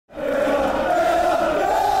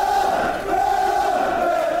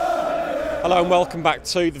Hello and welcome back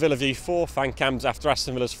to the Villa View 4 fan cams after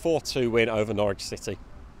Aston Villa's 4-2 win over Norwich City.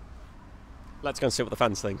 Let's go and see what the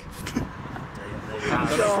fans think.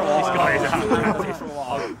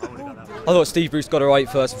 I thought Steve Bruce got it right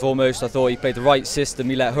first and foremost. I thought he played the right system.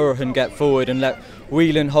 He let Hoolihan get forward and let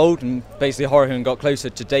Whelan hold, and basically Hoolihan got closer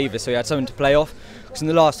to Davis, so he had something to play off. Because in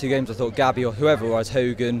the last two games I thought Gabby or whoever it was,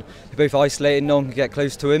 Hogan, they both isolated, no one could get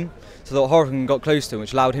close to him. So I thought Hoolihan got close to him,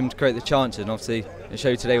 which allowed him to create the chances, and obviously it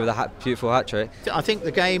showed today with a beautiful hat-trick. I think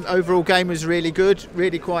the overall game was really good,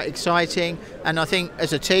 really quite exciting, and I think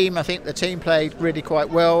as a team, I think the team played really quite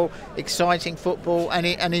well, exciting football and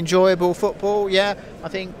enjoyable football. Yeah, I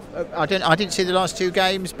think I didn't see the last two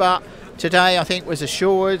games, but today I think was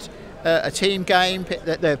assured. A team game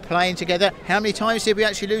that they're playing together. How many times did we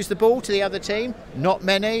actually lose the ball to the other team? Not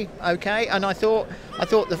many. Okay, and I thought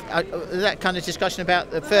that kind of discussion about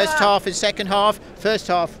the first half and second half. First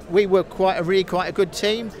half we were really quite a good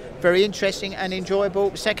team, very interesting and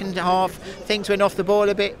enjoyable. Second half things went off the ball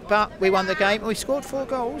a bit, but we won the game and we scored 4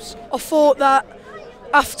 goals. I thought that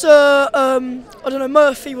after I don't know,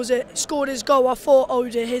 Murphy scored his goal, I thought, oh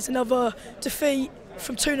dear, here's another defeat.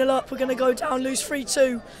 From 2-0 up, we're going to go down, lose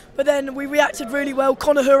 3-2. But then we reacted really well.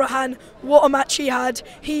 Conor Hoolihan, what a match he had.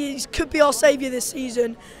 He could be our saviour this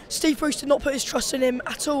season. Steve Bruce did not put his trust in him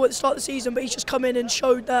at all at the start of the season, but he's just come in and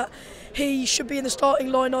showed that he should be in the starting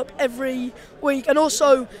lineup every week. And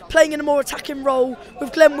also playing in a more attacking role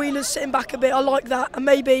with Glenn Whelan sitting back a bit. I like that. And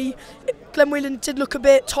maybe Glenn Whelan did look a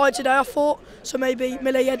bit tired today, I thought. So maybe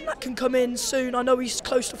Mile Yednak can come in soon. I know he's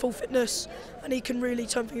close to full fitness and he can really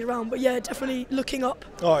turn things around. But yeah, definitely looking up.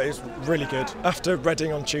 Oh, it's really good. After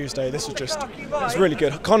Reading on Tuesday, this was it's really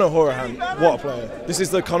good. Conor Hoolihan, what a player. This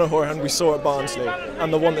is the Conor Hoolihan we saw at Barnsley,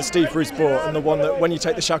 and the one that Steve Bruce brought, and the one that when you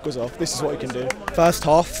take the shackles off, this is what he can do. First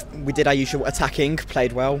half, we did our usual attacking,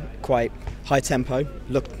 played well, quite high tempo.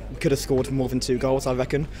 Look, could have scored more than 2 goals, I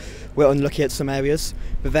reckon. We're unlucky at some areas,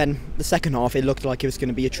 but then the second half, it looked like it was going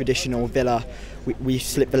to be a traditional Villa. We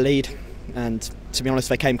slipped the lead, and to be honest,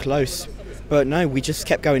 they came close. But no, we just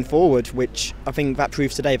kept going forward, which I think that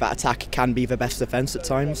proves today that attack can be the best defence at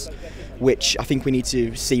times, which I think we need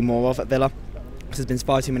to see more of at Villa. There's been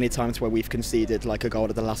far too many times where we've conceded like a goal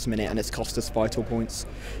at the last minute and it's cost us vital points.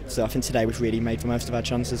 So I think today we've really made the most of our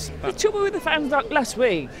chances. The trouble with the fans last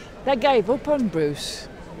week, they gave up on Bruce.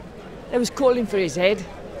 They was calling for his head.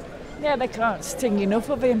 Yeah, they can't sting enough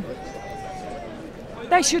of him.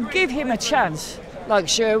 They should give him a chance, like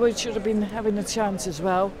Sherwood should have been having a chance as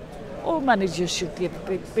well. All managers should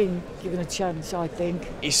been given a chance, I think.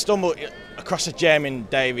 He's stumbled across a gem in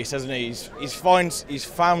Davis, hasn't he? He's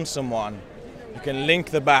found someone who can link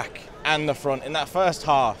the back and the front. In that first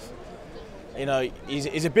half, you know,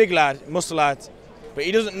 he's a big lad, muscle lad, but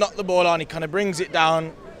he doesn't knock the ball on. He kind of brings it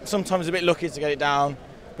down. Sometimes a bit lucky to get it down,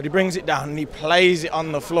 but he brings it down and he plays it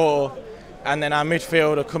on the floor. And then our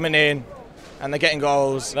midfield are coming in and they're getting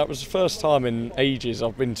goals. That was the first time in ages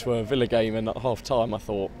I've been to a Villa game, and at half time I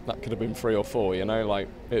thought that could have been 3 or 4, you know, like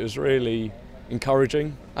it was really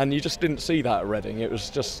encouraging, and you just didn't see that at Reading. It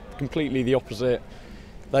was just completely the opposite.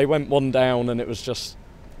 They went 1 down and it was just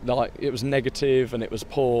like, it was negative and it was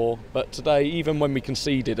poor. But today, even when we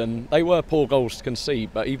conceded, and they were poor goals to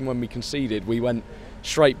concede, but even when we conceded, we went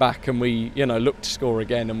straight back and we, you know, looked to score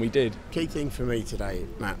again, and we did. Key thing for me today,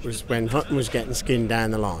 Matt, was when Hutton was getting skinned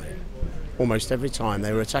down the line. Almost every time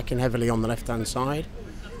they were attacking heavily on the left-hand side.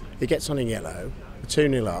 He gets on in yellow,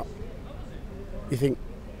 2-0 up. You think,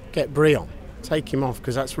 get Brie on, take him off,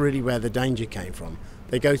 because that's really where the danger came from.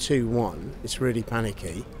 They go 2-1, it's really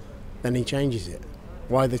panicky, then he changes it.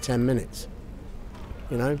 Why the 10 minutes?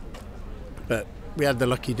 You know? But we had the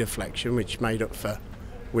lucky deflection, which made up for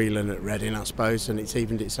Whelan at Reading, I suppose, and it's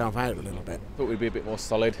evened itself out a little bit. Thought we'd be a bit more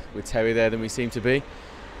solid with Terry there than we seem to be.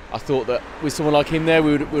 I thought that with someone like him there,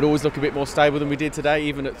 we'd always look a bit more stable than we did today,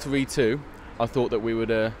 even at 3-2. I thought that we would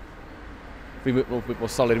be a bit more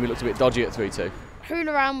solid, and we looked a bit dodgy at 3-2.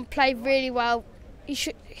 Hoolihan played really well.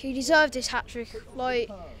 He deserved his hat-trick. Like,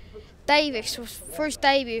 Davis, for his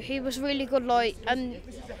debut, he was really good. Like, and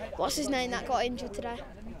what's his name that got injured today?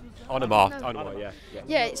 Onamar, yeah.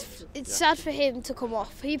 Yeah, it's sad for him to come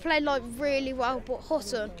off. He played like really well, but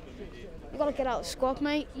Hutton, you've got to get out of the squad,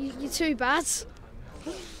 mate. You're too bad.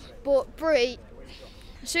 But Brie,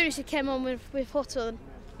 as soon as he came on with Hutton,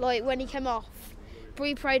 like when he came off,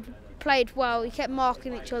 Brie played well. He kept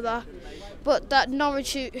marking each other. But that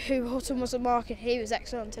Norwich who Hutton wasn't marking, he was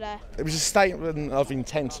excellent today. It was a statement of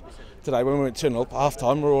intent today when we went 2-0 up. Half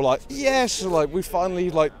time, we were all like, yes, like we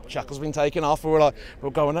finally, like shackles been taken off. We were like,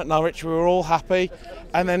 we're going at Norwich. We were all happy,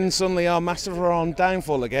 and then suddenly our massive were on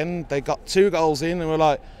downfall again. They got 2 goals in, and we're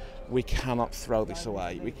like, we cannot throw this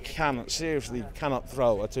away. We seriously cannot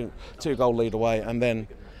throw a two-goal lead away. And then,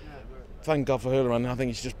 thank God for Hurley, I think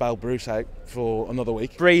he's just bailed Bruce out for another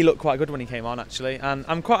week. Bree looked quite good when he came on, actually, and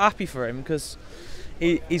I'm quite happy for him because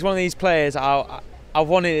he's one of these players I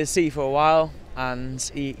wanted to see for a while, and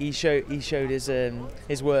he showed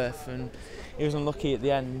his worth, and he was unlucky at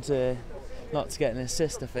the end not to get an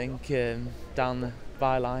assist, I think, down the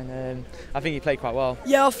byline. I think he played quite well.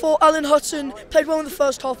 Yeah, I thought Alan Hutton played well in the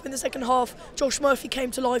first half. In the second half, Josh Murphy came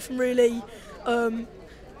to life and really Alan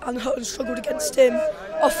Hutton struggled against him.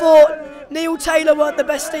 I thought Neil Taylor weren't the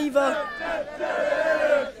best either.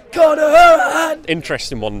 Conor Horan!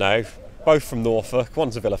 Interesting one now. Both from Norfolk.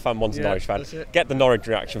 One's a Villa fan, one's a Norwich fan. Get the Norwich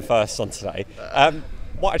reaction first on today.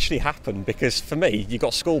 What actually happened? Because for me, you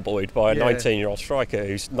got schoolboyed by a 19-year-old striker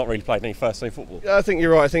who's not really played any first-team football. I think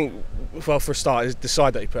you're right. I think, well, for a start, the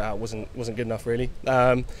side that he put out wasn't good enough, really.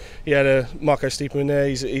 He had Marco Stiepermann in there.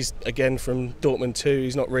 He's again from Dortmund too.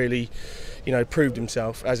 He's not really, proved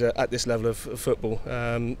himself at this level of football.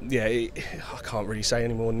 I can't really say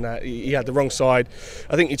any more than that. He had the wrong side.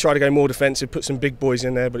 I think he tried to go more defensive, put some big boys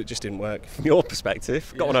in there, but it just didn't work. From your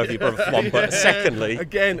perspective, got one over your brother for one, but secondly,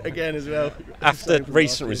 again as well. After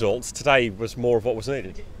recent results, today was more of what was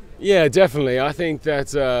needed. Yeah, definitely. I think that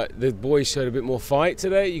the boys showed a bit more fight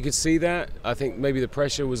today. You could see that. I think maybe the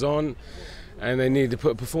pressure was on, and they needed to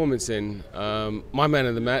put a performance in. My man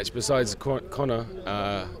of the match, besides Connor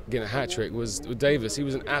getting a hat-trick, was Davis. He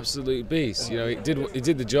was an absolute beast. He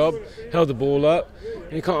did the job, held the ball up,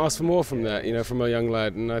 and you can't ask for more from that, from a young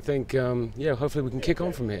lad. And I think, hopefully we can kick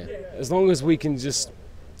on from here. As long as we can just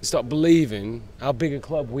start believing how big a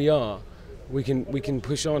club we are, we can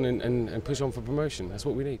push on and push on for promotion. That's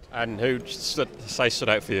what we need. And who stood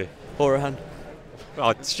out for you? Horahan.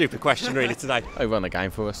 Oh, stupid question really today. He won the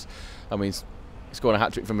game for us. I mean, scoring a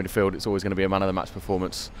hat-trick from midfield, it's always going to be a man of the match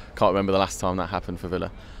performance. Can't remember the last time that happened for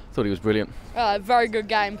Villa. Thought he was brilliant. Very good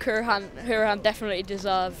game. Horahan definitely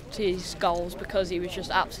deserved his goals because he was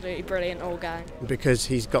just absolutely brilliant all game. Because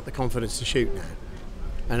he's got the confidence to shoot now,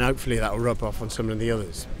 and hopefully that will rub off on some of the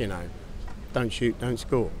others. Don't shoot, don't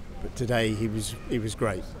score. But today he was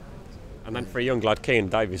great. And then for a young lad, Keane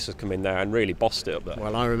Davis has come in there and really bossed it up there.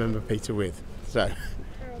 Well, I remember Peter With. So,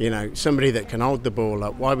 somebody that can hold the ball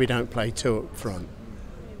up. Why we don't play two up front?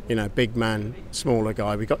 Big man, smaller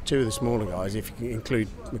guy. We got two of the smaller guys, if you can include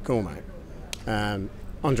McCormack.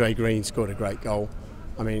 Andre Green scored a great goal.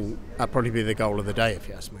 I mean, that'd probably be the goal of the day if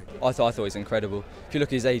you ask me. I thought he was incredible. If you look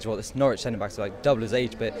at his age, this Norwich centre-back's like double his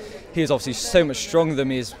age, but he is obviously so much stronger than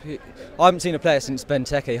me. I haven't seen a player since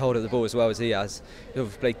Benteke hold up the ball as well as he has.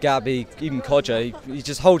 He's played Gabby, even Kodja. He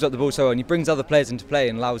just holds up the ball so well, and he brings other players into play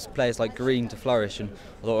and allows players like Green to flourish. And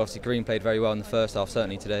I thought obviously Green played very well in the first half,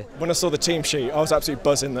 certainly today. When I saw the team sheet, I was absolutely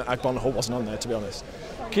buzzing that Agbonahor wasn't on there, to be honest.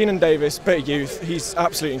 Keenan Davis, bit of youth, he's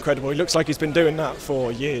absolutely incredible. He looks like he's been doing that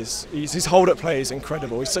for years. His hold-up play is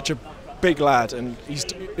incredible. He's such a big lad, and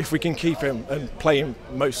if we can keep him and play him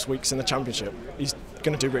most weeks in the Championship, he's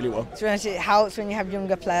going to do really well. To be honest, it helps when you have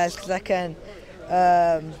younger players because they can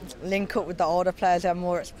link up with the older players who have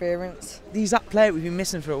more experience. He's that player we've been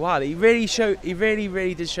missing for a while. He really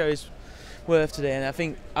did show his worth today, and I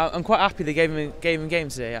think I'm quite happy they gave him game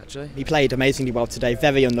today. Actually, he played amazingly well today.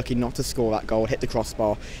 Very unlucky not to score that goal, hit the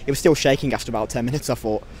crossbar. He was still shaking after about 10 minutes, I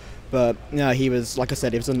thought. But he was, like I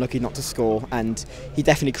said, he was unlucky not to score, and he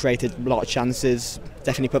definitely created a lot of chances,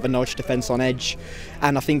 definitely put the Norwich defence on edge,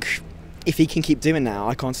 and I think if he can keep doing that,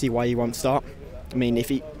 I can't see why he won't start. I mean, if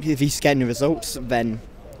he's getting results, then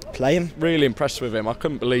play him. Really impressed with him. I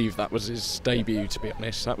couldn't believe that was his debut, to be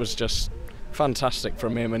honest. That was just fantastic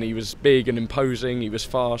from him, and he was big and imposing, he was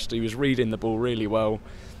fast, he was reading the ball really well.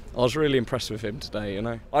 I was really impressed with him today,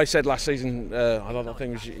 I said last season, I don't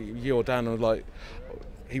think it was you or Dan,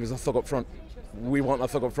 he was a thug up front. We want a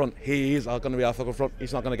thug up front. He is going to be our thug up front.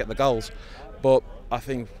 He's not going to get the goals, but I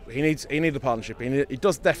think he needs a partnership. He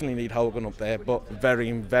does definitely need Hogan up there, but very,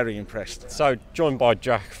 very impressed. So joined by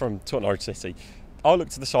Jack from Norwich City. I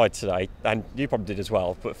looked to the side today, and you probably did as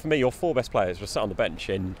well. But for me, your four best players were sat on the bench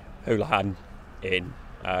in Houlihan, in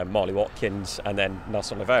Marley Watkins, and then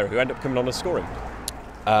Nelson Oliveira, who ended up coming on and scoring.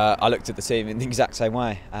 I looked at the team in the exact same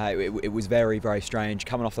way. It was very, very strange.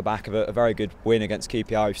 Coming off the back of a very good win against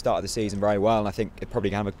QPR, who started the season very well, and I think they're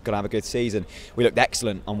probably going to have a good season. We looked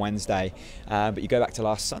excellent on Wednesday, but you go back to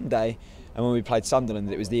last Sunday, and when we played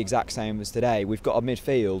Sunderland, it was the exact same as today. We've got a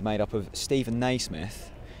midfield made up of Stephen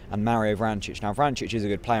Naismith and Mario Vrancic. Now, Vrancic is a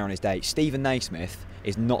good player on his day. Stephen Naismith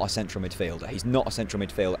is not a central midfielder. He's not a central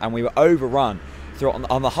midfielder, and we were overrun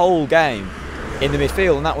on the whole game in the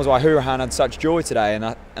midfield, and that was why Hourahan had such joy today, and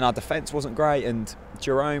our defence wasn't great, and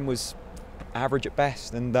Jerome was average at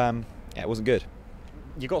best, and yeah, it wasn't good.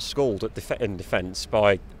 You got schooled in defence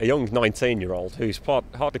by a young 19-year-old who's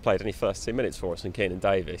hardly played any first 2 minutes for us, in Keenan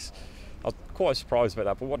Davis. I was quite surprised about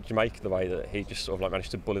that, but what did you make of the way that he just sort of like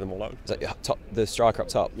managed to bully them all over? The striker up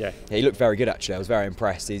top? Yeah, he looked very good actually. I was very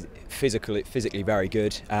impressed. He's physically very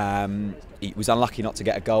good. He was unlucky not to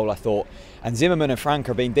get a goal, I thought. And Zimmerman and Frank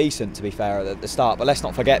have been decent, to be fair, at the start. But let's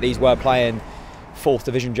not forget, these were playing 4th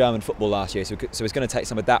Division German football last year, so it's going to take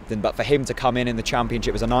some adapting. But for him to come in the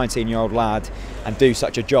Championship as a 19-year-old lad and do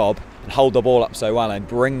such a job and hold the ball up so well and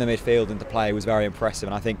bring the midfield into play was very impressive.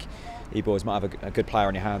 And I think you boys might have a good player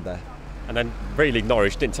on your hand there. And then really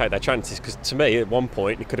Norwich didn't take their chances, because to me at one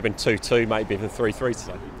point it could have been 2-2, maybe even 3-3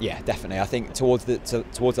 today. Yeah, definitely. I think towards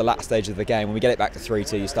the latter stage of the game, when we get it back to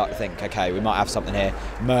 3-2, you start to think, okay, we might have something here.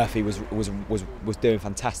 Murphy was doing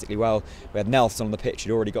fantastically well. We had Nelson on the pitch;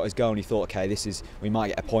 he'd already got his goal, and you thought, okay, we might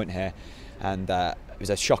get a point here. And it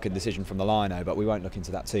was a shocking decision from the lino, but we won't look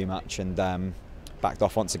into that too much. And backed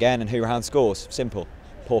off once again, and Hourahan scores. Simple,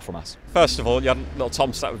 poor from us. First of all, you had little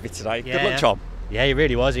Tom sat with you today. Yeah, good luck, Tom. Yeah, he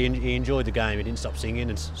really was. He enjoyed the game. He didn't stop singing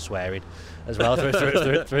and swearing as well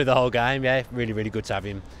through the whole game. Yeah, really, really good to have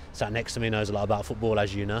him sat next to me. He knows a lot about football,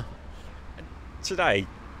 as you know. Today,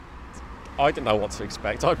 I didn't know what to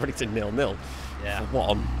expect. I predicted 0-0 for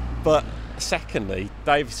one. But secondly,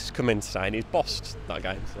 Davis has come in today and he's bossed that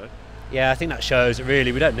game. So. Yeah, I think that shows that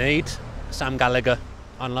really we don't need Sam Gallagher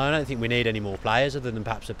on loan. I don't think we need any more players other than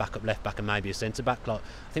perhaps a backup left back and maybe a centre back. I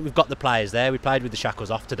think we've got the players there. We played with the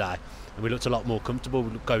shackles off today and we looked a lot more comfortable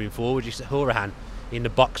going forward. You said Hourahan in the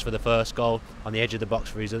box for the first goal, on the edge of the box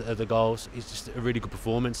for his other goals. It's just a really good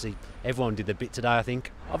performance. Everyone did their bit today, I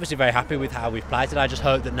think. Obviously very happy with how we've played today. I just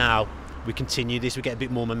hope that now we continue this, we get a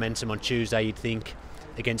bit more momentum on Tuesday, you'd think,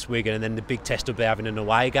 against Wigan, and then the big test will be having an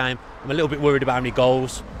away game. I'm a little bit worried about how many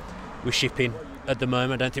goals we're shipping at the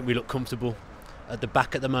moment. I don't think we look comfortable at the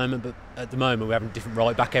back at the moment, but at the moment we're having a different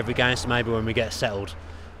right back every game, so maybe when we get settled,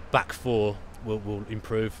 back four will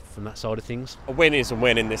improve from that side of things. A win is a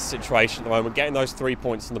win in this situation at the moment. Getting those 3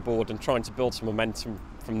 points on the board and trying to build some momentum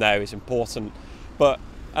from there is important. But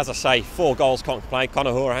as I say, 4 goals, can't complain.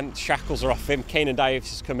 Conor Hourahan, shackles are off him. Keenan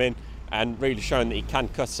Davis has come in and really shown that he can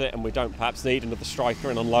cut it, and we don't perhaps need another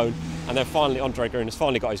striker in on loan. And then finally, Andre Green has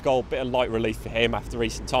finally got his goal. Bit of light relief for him after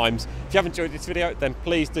recent times. If you have enjoyed this video, then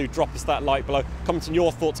please do drop us that like below, comment on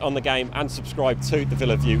your thoughts on the game, and subscribe to the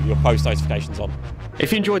Villa View, your post notifications on.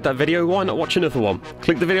 If you enjoyed that video, why not watch another one?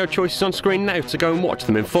 Click the video choices on screen now to go and watch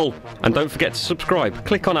them in full. And don't forget to subscribe.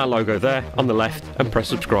 Click on our logo there on the left and press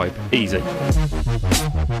subscribe. Easy.